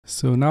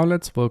So now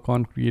let's work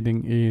on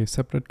creating a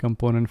separate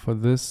component for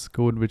this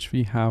code which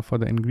we have for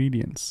the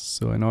ingredients.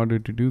 So in order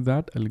to do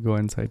that, I'll go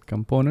inside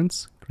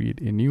components, create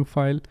a new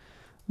file.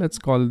 Let's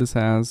call this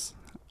as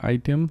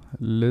item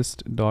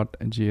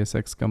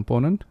list.jsx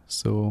component.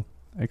 So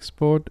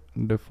export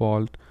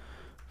default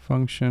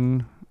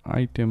function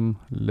item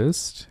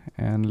list,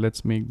 and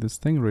let's make this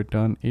thing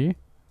return a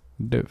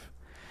div.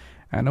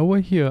 And over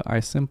here,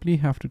 I simply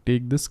have to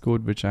take this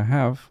code which I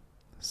have.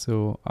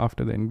 So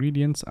after the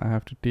ingredients, I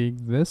have to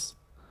take this,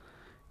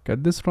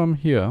 cut this from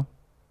here,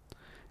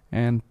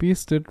 and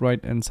paste it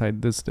right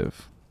inside this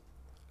div.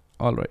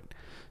 All right.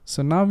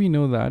 So now we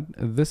know that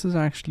this is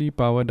actually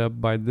powered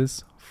up by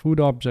this food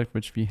object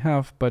which we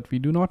have, but we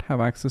do not have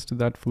access to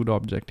that food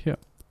object here.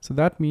 So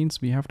that means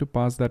we have to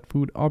pass that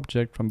food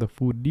object from the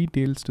food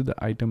details to the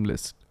item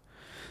list.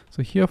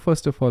 So here,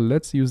 first of all,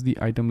 let's use the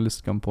item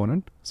list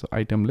component. So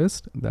item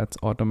list, that's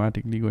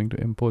automatically going to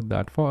import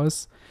that for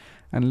us.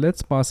 And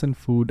let's pass in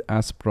food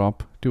as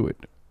prop to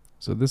it.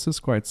 So this is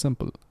quite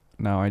simple.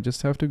 Now I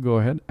just have to go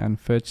ahead and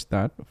fetch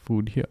that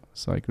food here.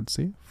 So I could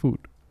say food,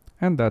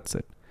 and that's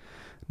it.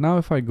 Now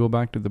if I go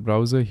back to the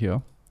browser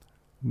here,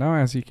 now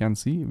as you can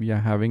see, we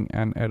are having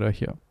an error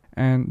here.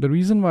 And the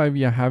reason why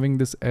we are having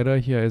this error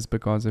here is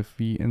because if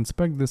we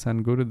inspect this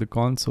and go to the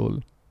console,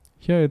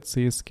 here it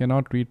says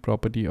cannot read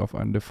property of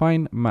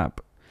undefined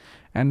map.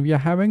 And we are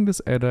having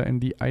this error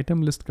in the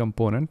item list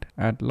component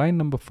at line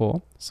number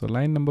 4. So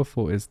line number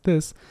 4 is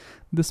this.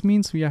 This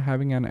means we are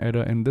having an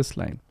error in this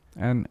line.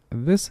 And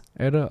this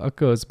error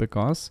occurs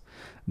because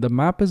the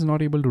map is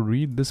not able to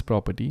read this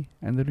property.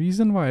 And the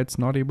reason why it's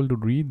not able to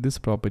read this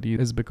property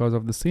is because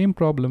of the same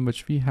problem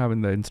which we have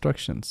in the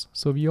instructions.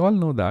 So we all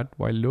know that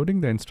while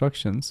loading the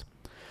instructions,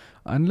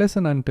 unless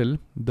and until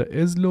the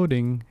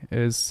isLoading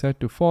is set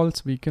to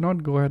false, we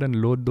cannot go ahead and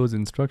load those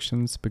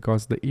instructions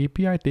because the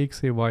API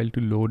takes a while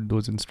to load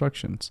those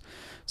instructions.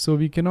 So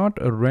we cannot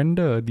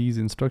render these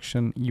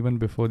instructions even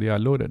before they are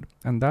loaded.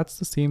 And that's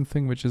the same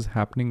thing which is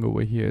happening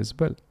over here as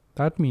well.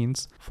 That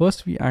means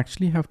first we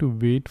actually have to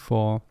wait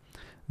for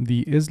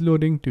the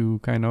isLoading to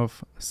kind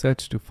of set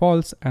to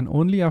false, and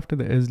only after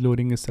the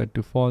isLoading is set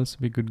to false,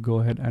 we could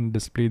go ahead and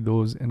display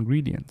those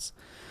ingredients.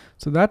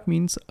 So that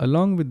means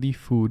along with the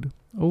food,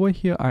 over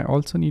here, I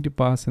also need to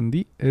pass in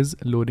the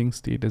isLoading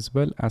state as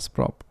well as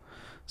prop.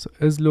 So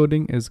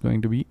isLoading is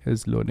going to be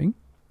isLoading.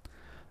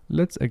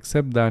 Let's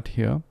accept that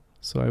here.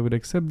 So I would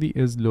accept the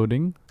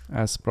isLoading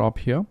as prop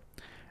here.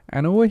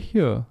 And over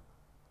here,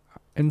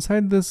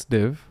 inside this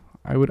div,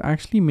 I would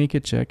actually make a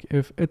check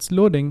if it's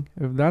loading.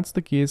 If that's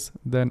the case,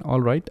 then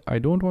all right, I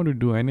don't want to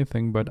do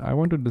anything, but I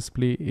want to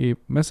display a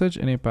message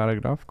in a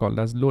paragraph called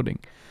as loading.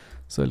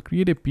 So I'll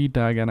create a p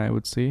tag and I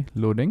would say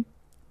loading.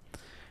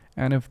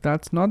 And if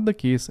that's not the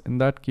case, in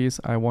that case,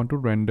 I want to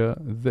render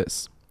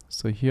this.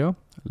 So here,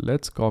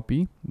 let's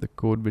copy the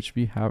code which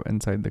we have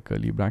inside the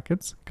curly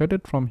brackets, cut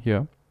it from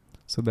here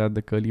so that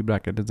the curly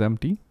bracket is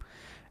empty.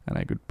 And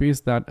I could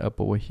paste that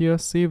up over here,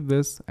 save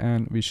this,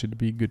 and we should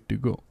be good to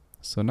go.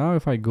 So now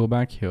if I go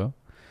back here,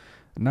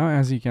 now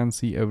as you can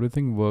see,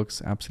 everything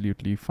works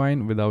absolutely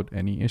fine without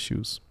any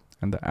issues.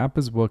 And the app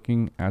is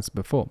working as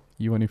before.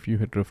 Even if you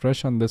hit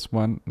refresh on this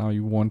one, now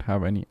you won't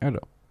have any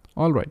error.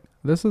 All right,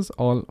 this is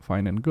all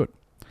fine and good.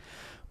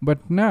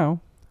 But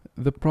now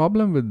the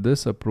problem with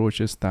this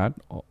approach is that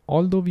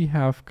although we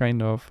have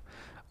kind of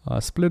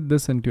split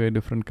this into a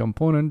different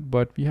component,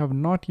 but we have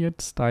not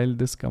yet styled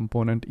this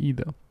component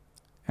either.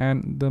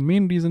 And the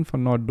main reason for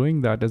not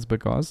doing that is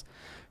because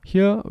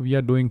here we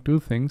are doing two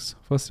things.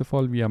 First of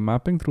all, we are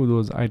mapping through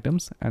those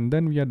items, and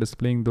then we are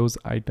displaying those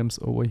items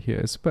over here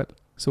as well.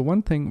 So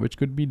one thing which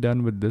could be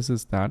done with this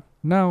is that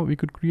now we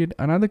could create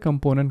another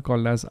component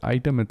called as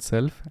item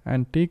itself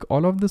and take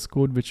all of this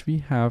code which we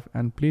have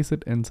and place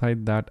it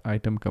inside that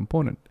item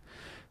component.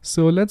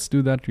 So let's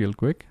do that real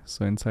quick.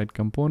 So inside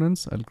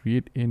components, I'll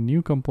create a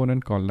new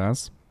component called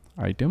as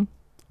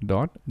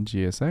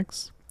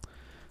item.jsx,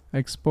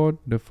 export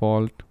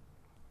default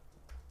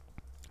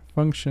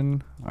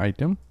function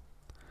item.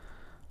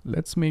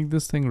 Let's make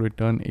this thing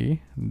return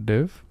a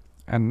div.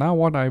 And now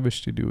what I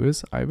wish to do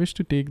is I wish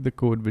to take the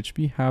code which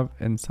we have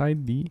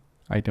inside the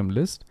item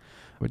list,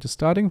 which is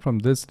starting from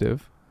this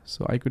div.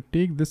 So I could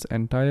take this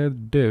entire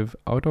div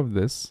out of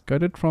this,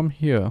 cut it from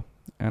here,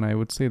 and I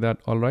would say that,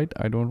 all right,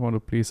 I don't want to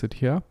place it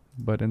here,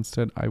 but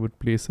instead I would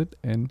place it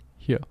in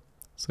here.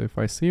 So if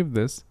I save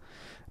this,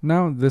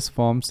 now this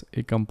forms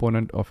a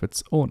component of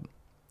its own.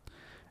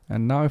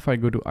 And now if I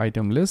go to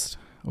item list,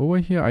 over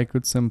here I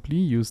could simply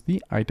use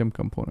the item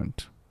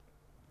component.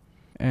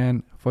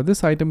 And for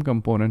this item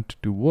component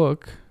to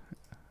work,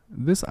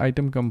 this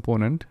item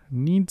component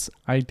needs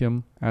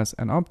item as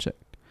an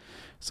object.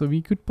 So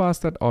we could pass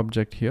that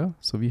object here.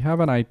 So we have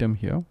an item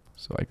here.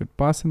 So I could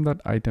pass in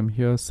that item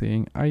here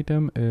saying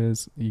item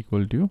is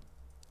equal to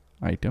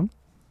item.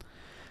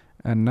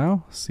 And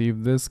now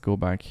save this, go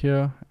back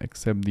here,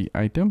 accept the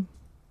item,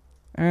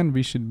 and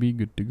we should be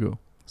good to go.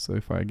 So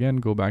if I again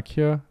go back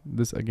here,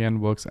 this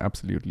again works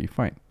absolutely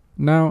fine.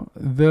 Now,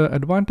 the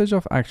advantage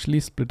of actually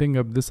splitting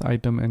up this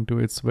item into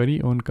its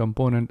very own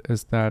component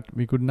is that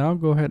we could now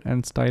go ahead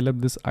and style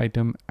up this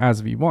item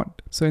as we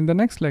want. So in the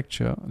next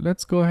lecture,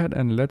 let's go ahead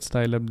and let's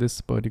style up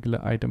this particular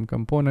item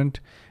component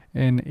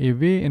in a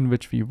way in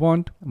which we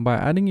want by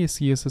adding a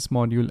CSS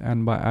module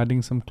and by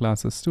adding some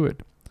classes to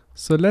it.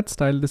 So let's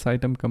style this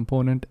item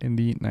component in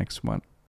the next one.